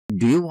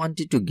Do you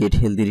wanted to get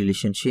healthy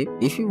relationship?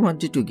 If you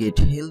wanted to get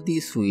healthy,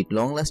 sweet,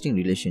 long-lasting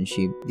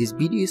relationship, this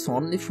video is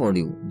only for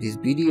you. This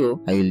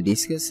video, I will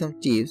discuss some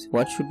tips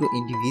what should do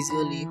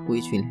individually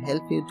which will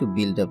help you to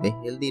build up a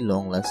healthy,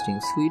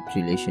 long-lasting, sweet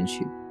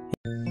relationship.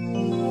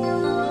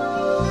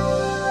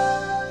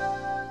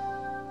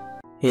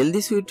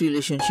 Healthy sweet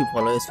relationship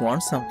always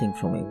wants something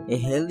from you. A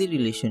healthy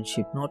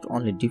relationship not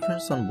only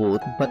depends on both,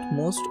 but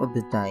most of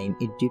the time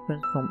it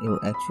depends from your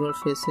actual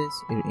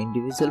faces, your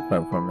individual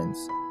performance.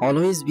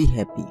 Always be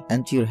happy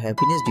and your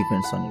happiness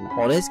depends on you.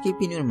 Always keep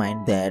in your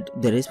mind that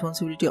the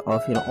responsibility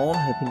of your own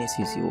happiness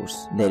is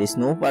yours. There is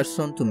no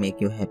person to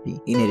make you happy.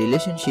 In a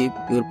relationship,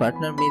 your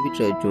partner may be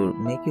trying to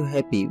make you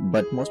happy,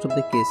 but most of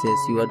the cases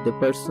you are the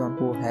person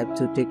who have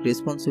to take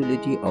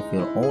responsibility of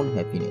your own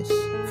happiness.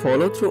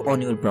 Follow through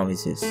on your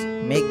promises.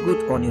 Make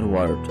good on your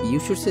word. You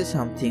should say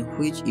something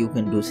which you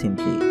can do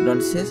simply.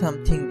 Don't say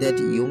something that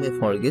you may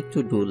forget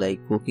to do, like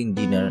cooking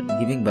dinner,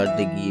 giving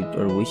birthday gift,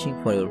 or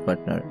wishing for your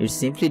partner. It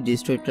simply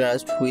destroys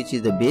trust, which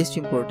is the best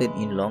important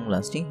in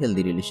long-lasting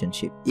healthy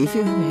relationship. If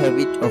you have a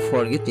habit of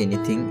forget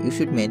anything, you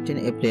should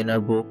maintain a planner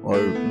book or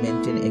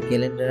maintain a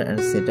calendar and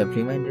set up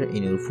reminder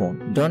in your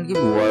phone. Don't give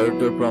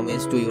word or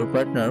promise to your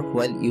partner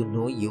while you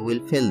know you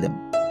will fail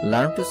them.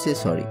 Learn to say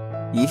sorry.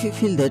 If you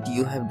feel that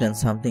you have done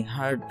something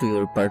hard to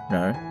your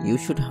partner, you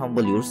should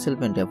humble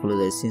yourself and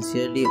apologize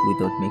sincerely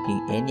without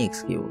making any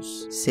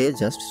excuse. Say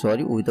just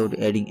sorry without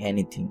adding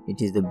anything.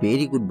 It is the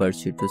very good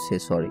virtue to say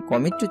sorry.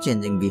 Commit to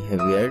changing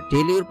behavior.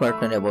 Tell your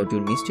partner about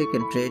your mistake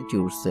and train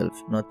to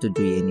yourself not to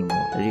do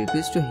anymore.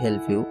 Request to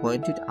help you,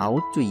 point it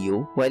out to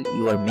you while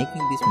you are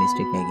making this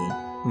mistake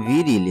again.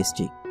 Be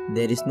realistic.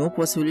 There is no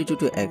possibility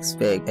to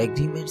expect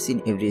agreements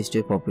in every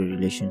step of a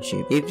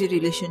relationship. Every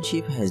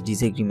relationship has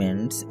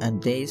disagreements,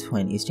 and days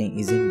when staying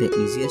isn't the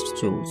easiest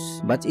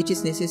choice. But it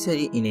is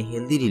necessary in a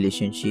healthy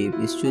relationship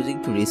is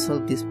choosing to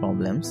resolve these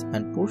problems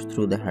and push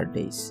through the hard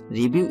days.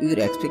 Review your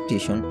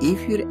expectation.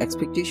 If your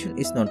expectation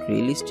is not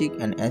realistic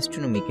and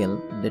astronomical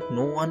that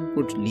no one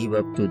could live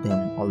up to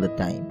them all the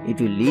time, it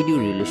will lead your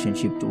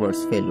relationship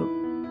towards failure.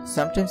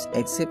 Sometimes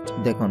accept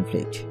the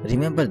conflict.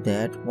 Remember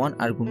that one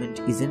argument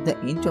isn't the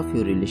end of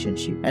your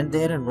relationship, and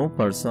there are no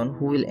person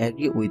who will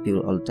agree with you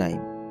all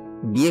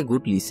time. Be a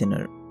good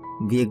listener.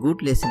 Be a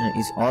good listener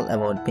is all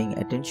about paying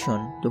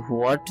attention to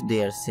what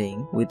they are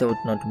saying without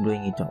not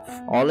blowing it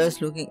off.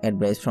 Always looking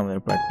advice from your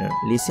partner.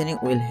 Listening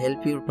will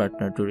help your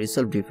partner to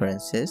resolve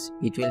differences.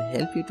 It will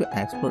help you to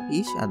explore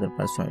each other's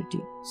personality.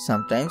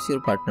 Sometimes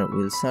your partner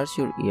will search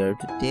your ear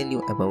to tell you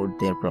about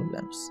their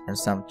problems, and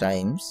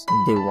sometimes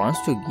they want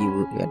to give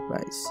you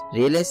advice.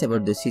 Realize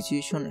about the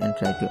situation and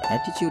try to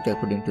attitude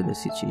according to the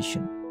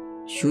situation.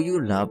 Show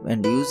your love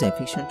and use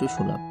affection to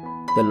show love.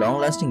 The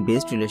long-lasting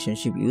best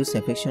relationship use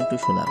affection to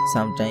show love.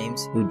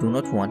 Sometimes you do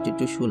not want it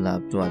to show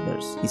love to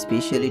others,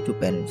 especially to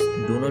parents.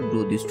 Do not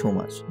do this too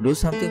much. Do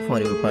something for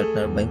your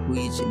partner by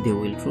which they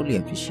will truly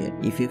appreciate.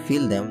 If you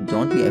feel them,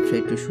 don't be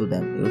afraid to show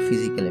them your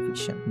physical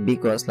affection,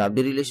 because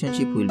lovely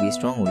relationship will be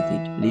strong with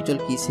it. Little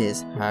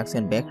kisses, hugs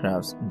and back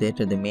rubs, that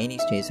are the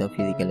mainstays of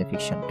physical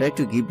affection. Try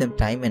to give them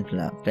time and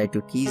love. Try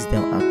to kiss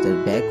them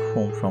after back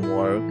home from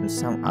work and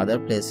some other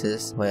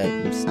places where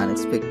it's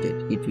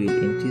unexpected. It will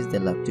increase the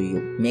love to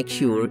you. Make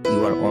sure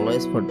you are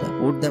always for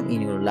them. Put them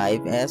in your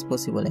life as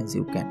possible as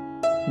you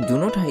can. Do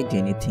not hide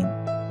anything.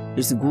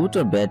 It's good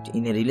or bad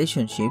in a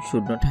relationship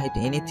should not hide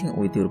anything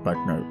with your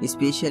partner.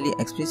 Especially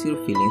express your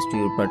feelings to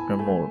your partner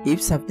more. If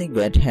something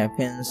bad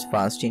happens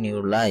fast in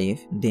your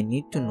life, they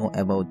need to know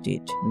about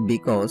it,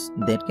 because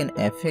that can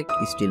affect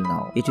still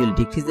now. It will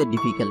decrease the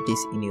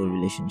difficulties in your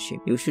relationship.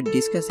 You should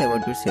discuss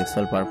about your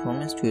sexual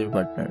performance to your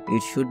partner.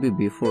 It should be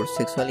before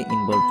sexually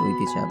involved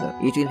with each other.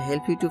 It will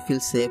help you to feel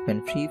safe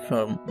and free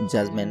from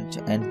judgment,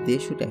 and they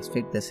should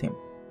expect the same.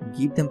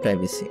 Give them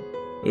privacy.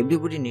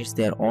 Everybody needs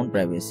their own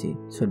privacy,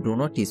 so do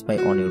not spy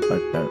on your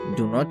partner.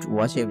 Do not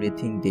watch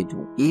everything they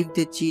do. If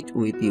they cheat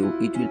with you,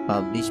 it will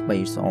publish by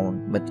its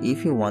own. But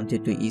if you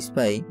wanted to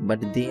spy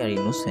but they are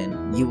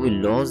innocent, you will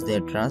lose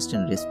their trust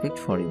and respect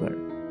forever.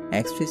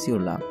 Express your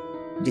love.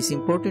 It is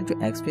important to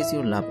express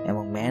your love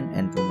among man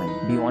and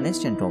woman. Be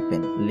honest and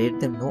open.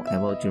 Let them know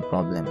about your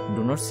problem.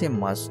 Do not say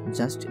much,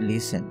 just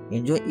listen.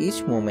 Enjoy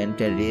each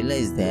moment and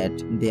realize that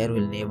there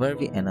will never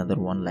be another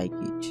one like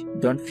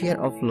it. Don't fear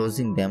of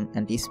losing them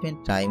and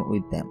spend time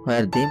with them,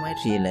 where they might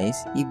realize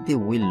if they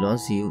will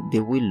lose you,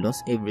 they will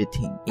lose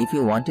everything. If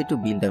you wanted to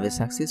build up a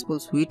successful,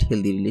 sweet,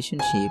 healthy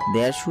relationship,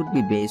 there should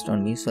be based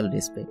on mutual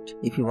respect.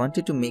 If you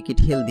wanted to make it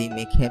healthy,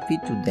 make happy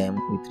to them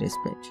with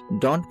respect.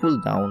 Don't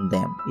pull down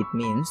them. It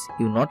means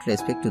you not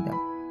respect to them.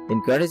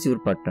 Encourage your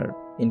partner.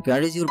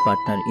 Encourage your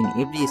partner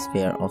in every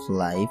sphere of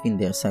life in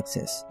their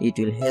success. It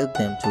will help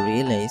them to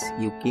realize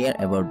you care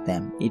about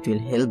them. It will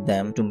help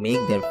them to make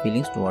their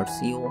feelings towards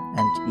you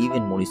and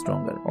even more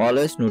stronger.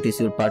 Always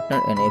notice your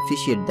partner and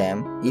appreciate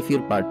them. If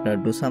your partner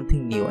do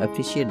something new,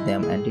 appreciate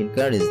them and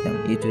encourage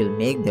them. It will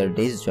make their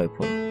days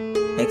joyful.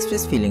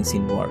 Express feelings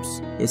in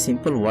words. A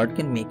simple word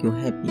can make you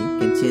happy,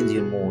 can change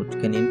your mood,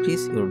 can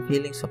increase your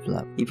feelings of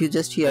love. If you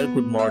just hear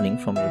good morning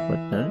from your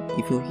partner,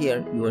 if you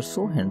hear you are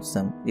so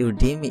handsome, your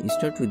day may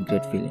start with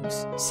great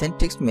feelings. Send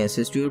text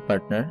message to your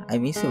partner, I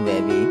miss you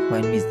baby,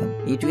 while miss them.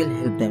 It will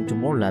help them to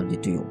more lovely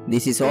to you.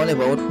 This is all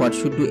about what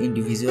should do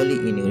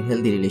individually in your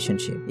healthy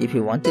relationship. If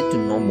you wanted to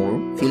know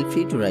more, feel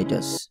free to write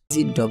us.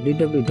 Visit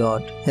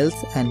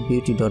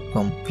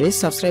www.healthandbeauty.com. Press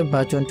subscribe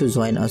button to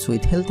join us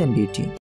with Health and Beauty.